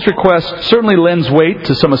 Paul's request certainly lends weight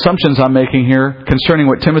to some assumptions I'm making here concerning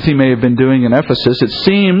what Timothy may have been doing in Ephesus. It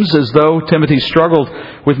seems as though Timothy struggled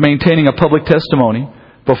with maintaining a public testimony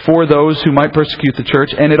before those who might persecute the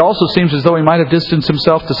church, and it also seems as though he might have distanced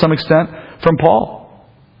himself to some extent from Paul.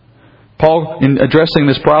 Paul, in addressing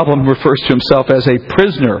this problem, refers to himself as a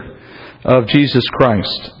prisoner of Jesus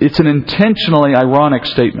Christ. It's an intentionally ironic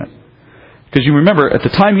statement. Because you remember, at the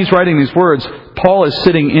time he's writing these words, Paul is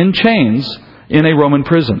sitting in chains in a Roman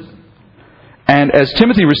prison. And as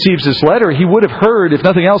Timothy receives this letter, he would have heard, if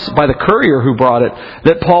nothing else, by the courier who brought it,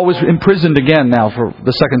 that Paul was imprisoned again now for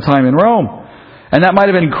the second time in Rome. And that might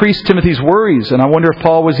have increased Timothy's worries. And I wonder if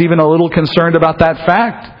Paul was even a little concerned about that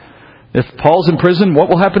fact. If Paul's in prison, what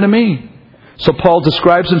will happen to me? So Paul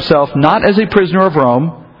describes himself not as a prisoner of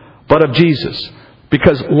Rome, but of Jesus.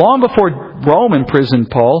 Because long before Rome imprisoned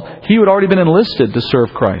Paul, he had already been enlisted to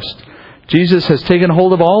serve Christ. Jesus has taken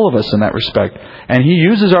hold of all of us in that respect. And He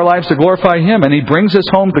uses our lives to glorify Him. And He brings us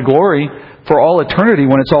home to glory for all eternity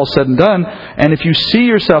when it's all said and done. And if you see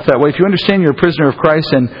yourself that way, if you understand you're a prisoner of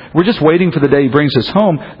Christ and we're just waiting for the day He brings us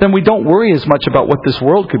home, then we don't worry as much about what this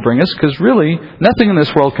world could bring us, because really, nothing in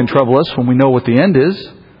this world can trouble us when we know what the end is.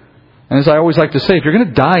 And as I always like to say, if you're going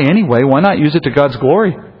to die anyway, why not use it to God's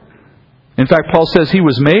glory? In fact, Paul says he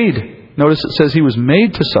was made, notice it says he was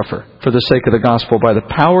made to suffer for the sake of the gospel by the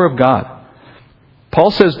power of God. Paul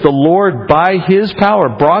says the Lord, by His power,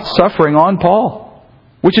 brought suffering on Paul.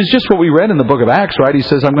 Which is just what we read in the book of Acts, right? He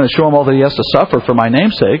says, I'm going to show him all that he has to suffer for my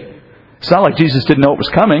name's sake. It's not like Jesus didn't know it was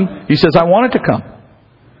coming. He says, I want it to come.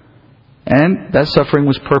 And that suffering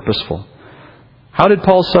was purposeful. How did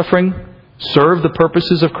Paul's suffering serve the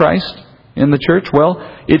purposes of Christ in the church? Well,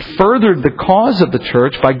 it furthered the cause of the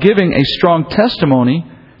church by giving a strong testimony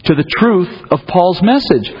to the truth of Paul's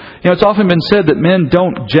message. You know, it's often been said that men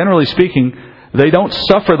don't, generally speaking, they don't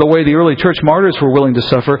suffer the way the early church martyrs were willing to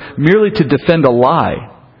suffer merely to defend a lie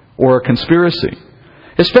or a conspiracy.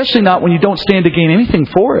 Especially not when you don't stand to gain anything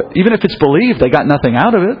for it. Even if it's believed, they got nothing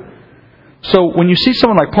out of it. So when you see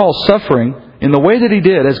someone like Paul suffering in the way that he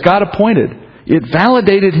did, as God appointed, it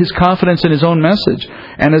validated his confidence in his own message.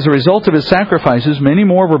 And as a result of his sacrifices, many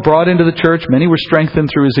more were brought into the church. Many were strengthened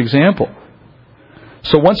through his example.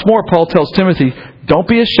 So once more, Paul tells Timothy, don't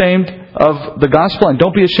be ashamed of the gospel and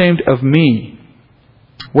don't be ashamed of me.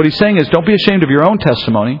 What he's saying is, don't be ashamed of your own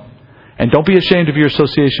testimony and don't be ashamed of your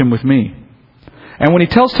association with me. And when he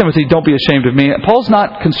tells Timothy, don't be ashamed of me, Paul's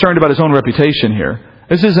not concerned about his own reputation here.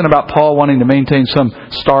 This isn't about Paul wanting to maintain some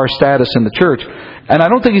star status in the church. And I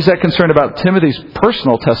don't think he's that concerned about Timothy's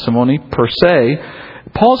personal testimony per se.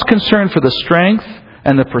 Paul's concerned for the strength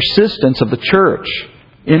and the persistence of the church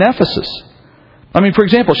in Ephesus. I mean, for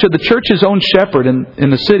example, should the church's own shepherd in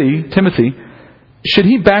the city, Timothy, should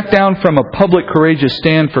he back down from a public, courageous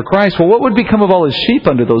stand for Christ? Well, what would become of all his sheep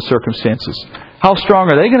under those circumstances? How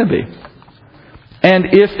strong are they going to be?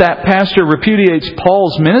 And if that pastor repudiates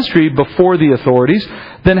Paul's ministry before the authorities,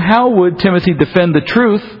 then how would Timothy defend the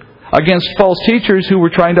truth against false teachers who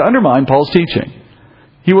were trying to undermine Paul's teaching?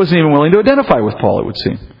 He wasn't even willing to identify with Paul, it would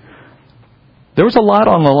seem. There was a lot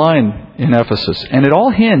on the line in Ephesus, and it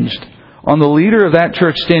all hinged on the leader of that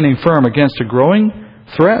church standing firm against a growing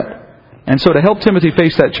threat. And so to help Timothy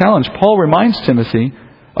face that challenge, Paul reminds Timothy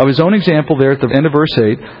of his own example there at the end of verse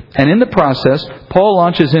 8. And in the process, Paul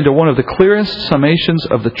launches into one of the clearest summations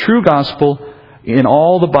of the true gospel in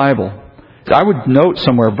all the Bible. I would note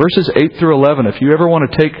somewhere, verses 8 through 11, if you ever want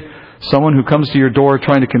to take someone who comes to your door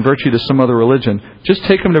trying to convert you to some other religion, just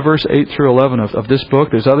take them to verse 8 through 11 of this book.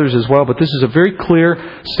 There's others as well, but this is a very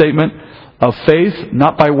clear statement of faith,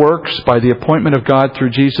 not by works, by the appointment of God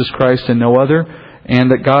through Jesus Christ and no other,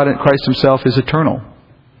 and that God and Christ Himself is eternal.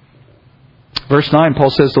 Verse 9,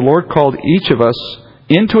 Paul says, the Lord called each of us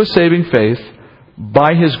into a saving faith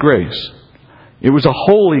by His grace. It was a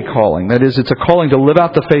holy calling. That is, it's a calling to live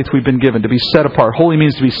out the faith we've been given, to be set apart. Holy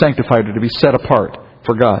means to be sanctified or to be set apart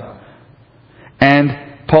for God.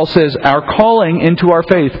 And Paul says our calling into our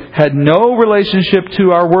faith had no relationship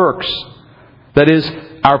to our works. That is,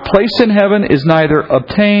 our place in heaven is neither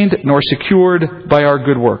obtained nor secured by our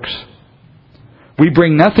good works. We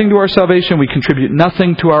bring nothing to our salvation. We contribute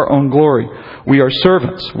nothing to our own glory. We are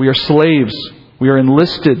servants. We are slaves. We are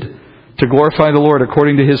enlisted to glorify the Lord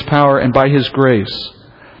according to His power and by His grace.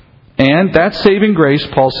 And that saving grace,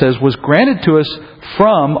 Paul says, was granted to us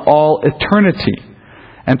from all eternity.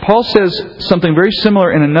 And Paul says something very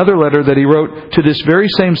similar in another letter that he wrote to this very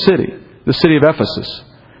same city, the city of Ephesus,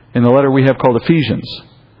 in the letter we have called Ephesians.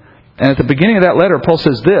 And at the beginning of that letter, Paul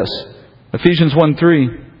says this, Ephesians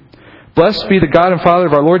 1:3, "Blessed be the God and Father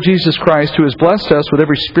of our Lord Jesus Christ, who has blessed us with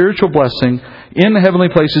every spiritual blessing in the heavenly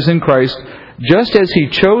places in Christ, just as He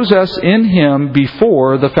chose us in Him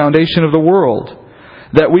before the foundation of the world,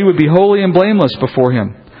 that we would be holy and blameless before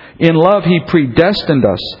Him. In love He predestined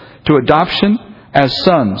us to adoption as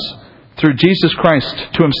sons through Jesus Christ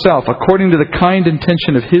to Himself, according to the kind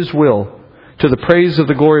intention of His will, to the praise of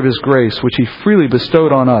the glory of His grace, which He freely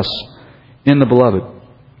bestowed on us in the Beloved."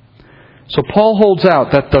 So Paul holds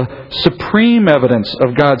out that the supreme evidence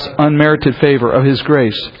of God's unmerited favor of His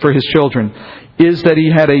grace for His children is that He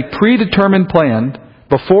had a predetermined plan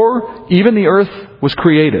before even the earth was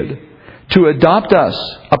created to adopt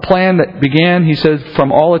us, a plan that began, he said,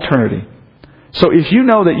 from all eternity. So if you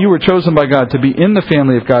know that you were chosen by God to be in the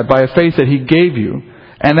family of God by a faith that He gave you,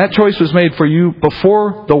 and that choice was made for you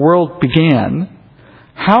before the world began,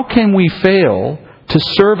 how can we fail to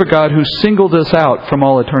serve a God who singled us out from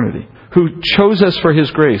all eternity, who chose us for His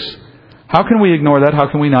grace? How can we ignore that? How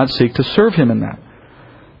can we not seek to serve Him in that?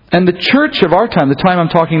 And the church of our time, the time I'm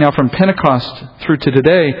talking now from Pentecost through to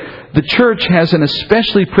today, the church has an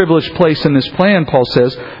especially privileged place in this plan, Paul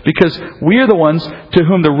says, because we are the ones to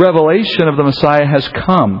whom the revelation of the Messiah has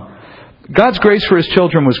come. God's grace for His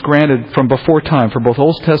children was granted from before time, for both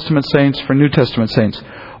Old Testament saints, for New Testament saints.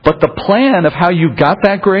 But the plan of how you got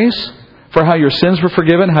that grace, for how your sins were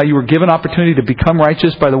forgiven, how you were given opportunity to become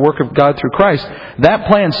righteous by the work of God through Christ, that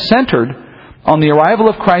plan centered on the arrival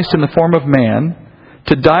of Christ in the form of man,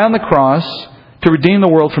 to die on the cross, to redeem the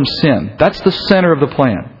world from sin. That's the center of the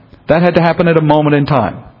plan. That had to happen at a moment in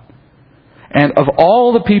time. And of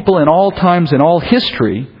all the people in all times, in all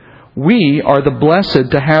history, we are the blessed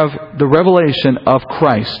to have the revelation of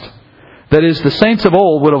Christ. That is, the saints of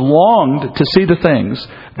old would have longed to see the things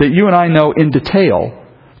that you and I know in detail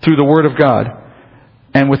through the Word of God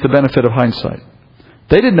and with the benefit of hindsight.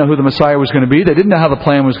 They didn't know who the Messiah was going to be. They didn't know how the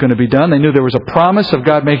plan was going to be done. They knew there was a promise of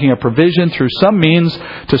God making a provision through some means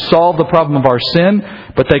to solve the problem of our sin,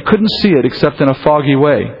 but they couldn't see it except in a foggy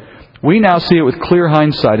way. We now see it with clear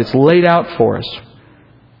hindsight. It's laid out for us.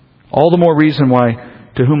 All the more reason why,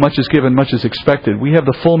 to whom much is given, much is expected. We have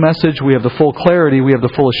the full message. We have the full clarity. We have the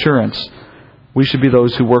full assurance. We should be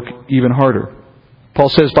those who work even harder. Paul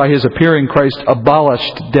says, by His appearing, Christ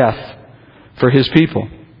abolished death for His people.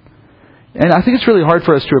 And I think it's really hard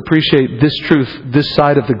for us to appreciate this truth this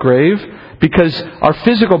side of the grave, because our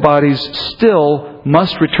physical bodies still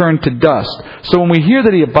must return to dust. So when we hear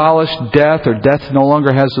that He abolished death, or death no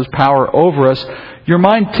longer has His power over us, your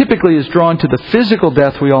mind typically is drawn to the physical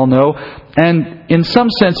death we all know, and in some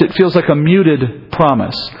sense it feels like a muted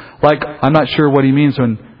promise. Like, I'm not sure what he means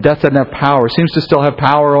when death doesn't have power. It seems to still have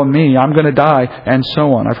power on me. I'm going to die, and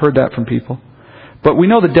so on. I've heard that from people. But we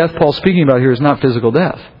know the death Paul's speaking about here is not physical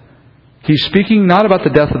death. He's speaking not about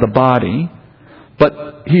the death of the body,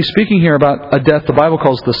 but he's speaking here about a death the Bible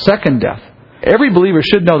calls the second death. Every believer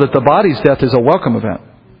should know that the body's death is a welcome event.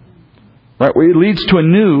 Right? It leads to a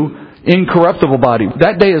new, incorruptible body.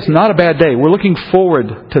 That day is not a bad day. We're looking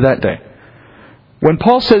forward to that day. When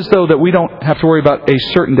Paul says, though, that we don't have to worry about a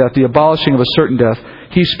certain death, the abolishing of a certain death,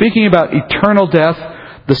 he's speaking about eternal death,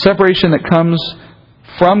 the separation that comes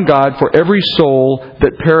from God for every soul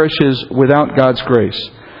that perishes without God's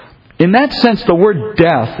grace. In that sense, the word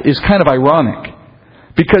death is kind of ironic,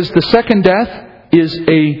 because the second death is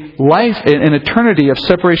a life, an eternity of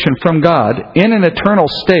separation from God in an eternal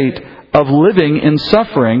state of living in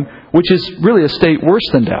suffering, which is really a state worse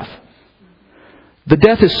than death. The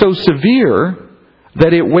death is so severe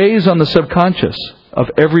that it weighs on the subconscious of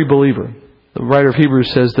every believer. The writer of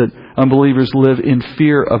Hebrews says that unbelievers live in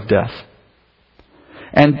fear of death.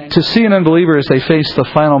 And to see an unbeliever as they face the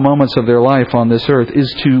final moments of their life on this earth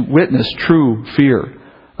is to witness true fear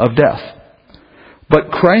of death.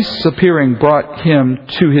 But Christ's appearing brought him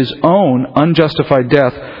to his own unjustified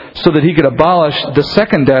death so that he could abolish the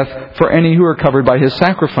second death for any who are covered by his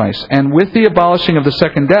sacrifice. And with the abolishing of the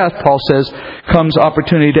second death, Paul says, comes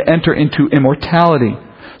opportunity to enter into immortality.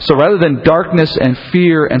 So rather than darkness and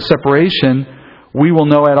fear and separation, we will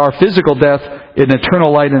know at our physical death an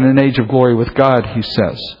eternal light and an age of glory with God, he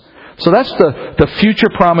says. So that's the future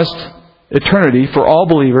promised eternity for all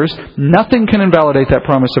believers. Nothing can invalidate that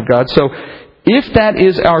promise of God. So if that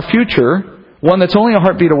is our future, one that's only a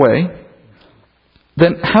heartbeat away,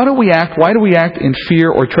 then how do we act? Why do we act in fear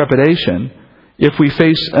or trepidation if we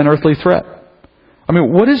face an earthly threat? I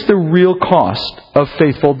mean, what is the real cost of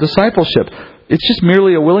faithful discipleship? It's just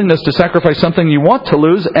merely a willingness to sacrifice something you want to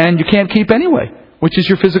lose and you can't keep anyway, which is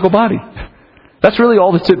your physical body. That's really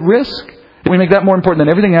all that's at risk. We make that more important than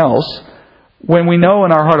everything else when we know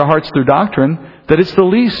in our heart of hearts through doctrine that it's the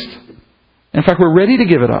least. In fact, we're ready to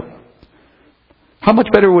give it up. How much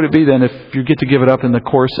better would it be then if you get to give it up in the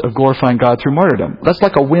course of glorifying God through martyrdom? That's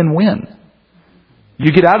like a win-win.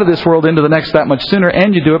 You get out of this world into the next that much sooner,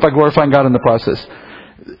 and you do it by glorifying God in the process.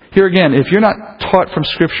 Here again, if you're not taught from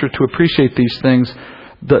Scripture to appreciate these things,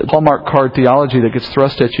 the Hallmark card theology that gets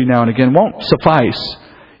thrust at you now and again won't suffice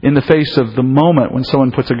in the face of the moment when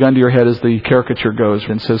someone puts a gun to your head, as the caricature goes,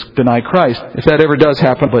 and says, deny Christ. If that ever does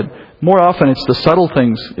happen, but more often it's the subtle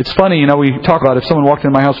things. It's funny, we talk about if someone walked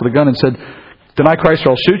into my house with a gun and said, deny Christ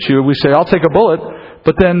or I'll shoot you, we say, I'll take a bullet.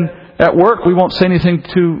 But then at work, we won't say anything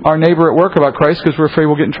to our neighbor at work about Christ because we're afraid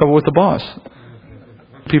we'll get in trouble with the boss.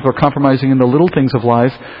 People are compromising in the little things of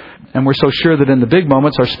life, and we're so sure that in the big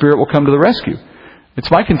moments our spirit will come to the rescue. It's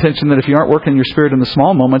my contention that if you aren't working your spirit in the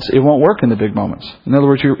small moments, it won't work in the big moments. In other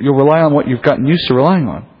words, you'll rely on what you've gotten used to relying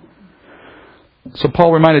on. So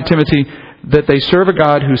Paul reminded Timothy that they serve a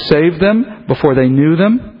God who saved them before they knew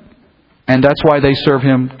them, and that's why they serve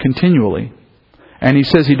Him continually. And he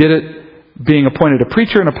says he did it being appointed a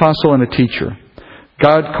preacher, an apostle, and a teacher.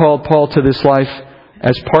 God called Paul to this life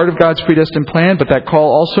as part of God's predestined plan, but that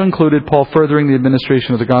call also included Paul furthering the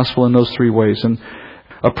administration of the gospel in those three ways. And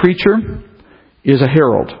a preacher is a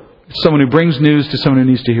herald. It's someone who brings news to someone who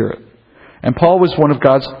needs to hear it. And Paul was one of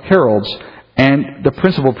God's heralds and the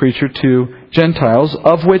principal preacher to Gentiles,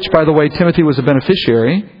 of which, by the way, Timothy was a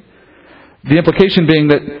beneficiary. The implication being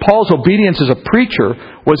that Paul's obedience as a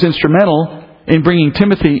preacher was instrumental in bringing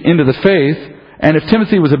Timothy into the faith. And if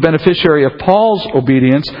Timothy was a beneficiary of Paul's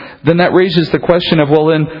obedience, then that raises the question of, well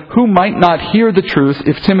then, who might not hear the truth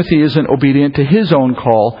if Timothy isn't obedient to his own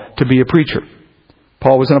call to be a preacher?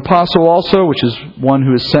 Paul was an apostle also, which is one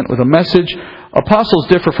who is sent with a message. Apostles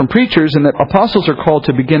differ from preachers in that apostles are called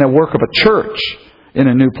to begin a work of a church in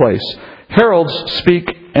a new place. Heralds speak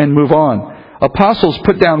and move on. Apostles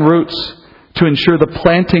put down roots to ensure the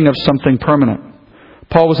planting of something permanent.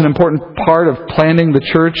 Paul was an important part of planting the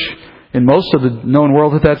church in most of the known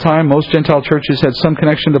world at that time. Most Gentile churches had some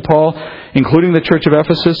connection to Paul, including the church of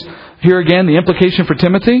Ephesus. Here again, the implication for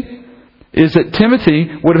Timothy is that Timothy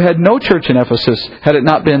would have had no church in Ephesus had it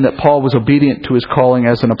not been that Paul was obedient to his calling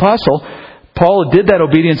as an apostle. Paul did that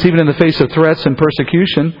obedience even in the face of threats and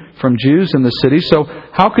persecution from Jews in the city. So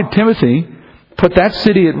how could Timothy put that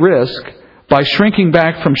city at risk by shrinking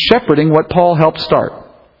back from shepherding what Paul helped start?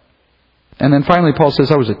 And then finally Paul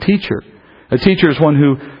says, I was a teacher. A teacher is one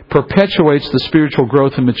who perpetuates the spiritual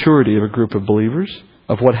growth and maturity of a group of believers,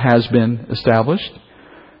 of what has been established.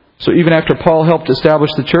 So even after Paul helped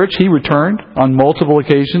establish the church, he returned on multiple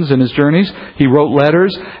occasions in his journeys. He wrote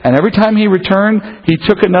letters, and every time he returned, he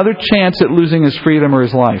took another chance at losing his freedom or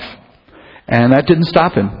his life. And that didn't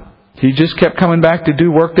stop him. He just kept coming back to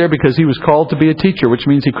do work there because he was called to be a teacher, which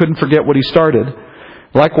means he couldn't forget what he started.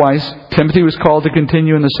 Likewise, Timothy was called to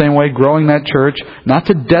continue in the same way, growing that church, not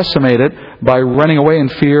to decimate it by running away in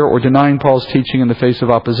fear or denying Paul's teaching in the face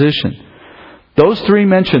of opposition. Those three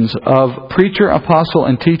mentions of preacher, apostle,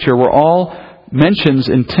 and teacher were all mentions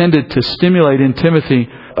intended to stimulate in Timothy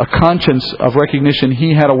a conscience of recognition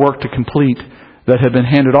he had a work to complete that had been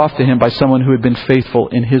handed off to him by someone who had been faithful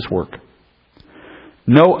in his work.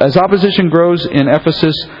 As opposition grows in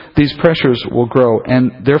Ephesus, these pressures will grow,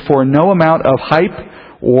 and therefore no amount of hype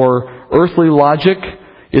or earthly logic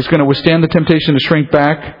is going to withstand the temptation to shrink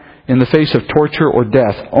back in the face of torture or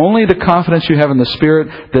death. Only the confidence you have in the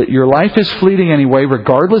Spirit that your life is fleeting anyway,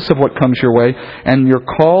 regardless of what comes your way, and your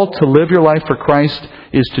call to live your life for Christ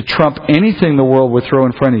is to trump anything the world would throw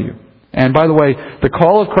in front of you. And by the way, the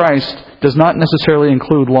call of Christ does not necessarily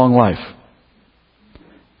include long life.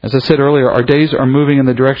 As I said earlier, our days are moving in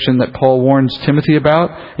the direction that Paul warns Timothy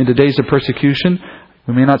about, into days of persecution.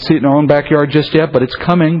 We may not see it in our own backyard just yet, but it's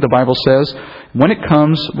coming, the Bible says. When it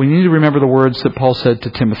comes, we need to remember the words that Paul said to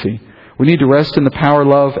Timothy, We need to rest in the power,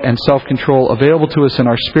 love, and self-control available to us in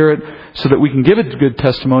our spirit so that we can give it good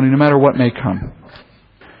testimony no matter what may come.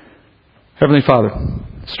 Heavenly Father,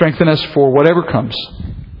 strengthen us for whatever comes.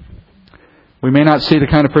 We may not see the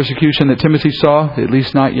kind of persecution that Timothy saw, at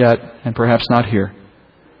least not yet, and perhaps not here.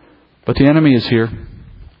 But the enemy is here,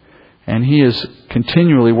 and he is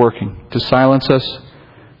continually working to silence us,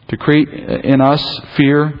 to create in us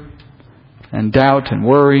fear and doubt and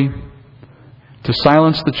worry, to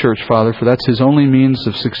silence the church, Father, for that's his only means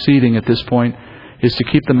of succeeding at this point, is to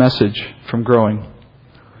keep the message from growing.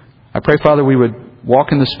 I pray, Father, we would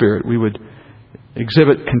walk in the Spirit. We would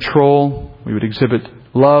exhibit control. We would exhibit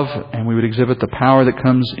love. And we would exhibit the power that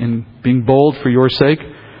comes in being bold for your sake.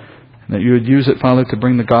 And that you would use it, Father, to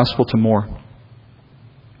bring the gospel to more.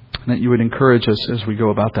 And that you would encourage us as we go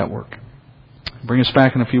about that work. Bring us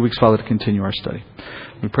back in a few weeks, Father, to continue our study.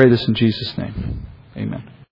 We pray this in Jesus' name. Amen.